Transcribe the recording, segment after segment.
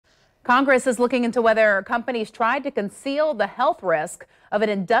Congress is looking into whether companies tried to conceal the health risk of an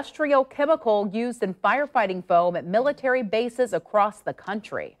industrial chemical used in firefighting foam at military bases across the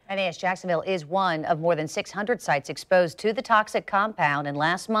country. NAS Jacksonville is one of more than 600 sites exposed to the toxic compound. And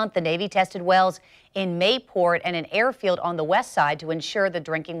last month, the Navy tested wells in Mayport and an airfield on the west side to ensure the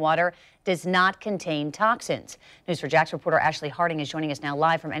drinking water does not contain toxins. News4Jax reporter Ashley Harding is joining us now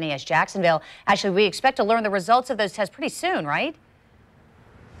live from NAS Jacksonville. Ashley, we expect to learn the results of those tests pretty soon, right?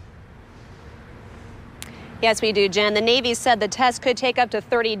 Yes, we do, Jen. The Navy said the test could take up to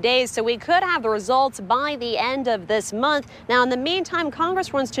 30 days, so we could have the results by the end of this month. Now, in the meantime,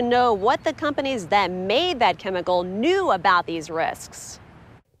 Congress wants to know what the companies that made that chemical knew about these risks.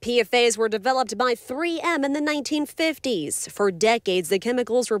 PFAs were developed by 3M in the 1950s. For decades, the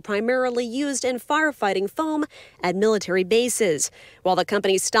chemicals were primarily used in firefighting foam at military bases. While the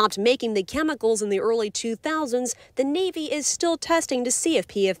company stopped making the chemicals in the early 2000s, the Navy is still testing to see if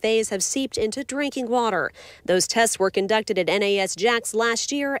PFAs have seeped into drinking water. Those tests were conducted at NAS Jax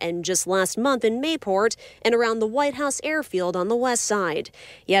last year and just last month in Mayport and around the White House airfield on the west side.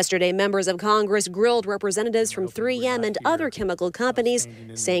 Yesterday, members of Congress grilled representatives from 3M and other chemical companies,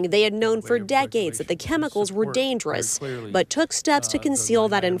 saying they had known for decades that the chemicals were dangerous, but took steps to conceal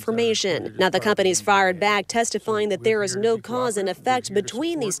that information. Now, the companies fired back, testifying that there is no cause and effect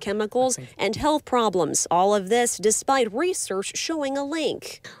between these chemicals and health problems. All of this despite research showing a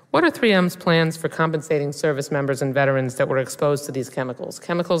link. What are 3M's plans for compensating service members and veterans that were exposed to these chemicals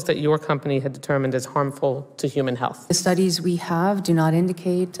that your company had determined as harmful to human health? The studies we have do not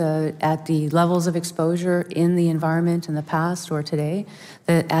indicate at the levels of exposure in the environment in the past or today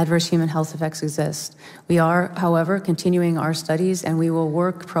that adverse human health effects exist. We are, however, continuing our studies, and we will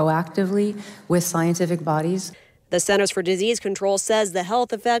work proactively with scientific bodies. The Centers for Disease Control says the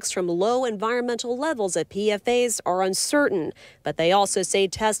health effects from low environmental levels of PFAs are uncertain, but they also say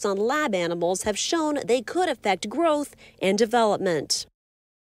tests on lab animals have shown they could affect growth and development.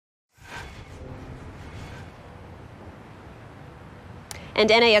 And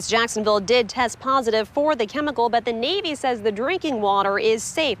NAS Jacksonville did test positive for the chemical, but the Navy says the drinking water is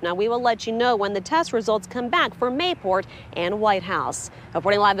safe. Now, we will let you know when the test results come back for Mayport and White House.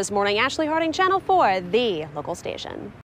 Reporting live this morning, Ashley Harding, Channel 4, the local station.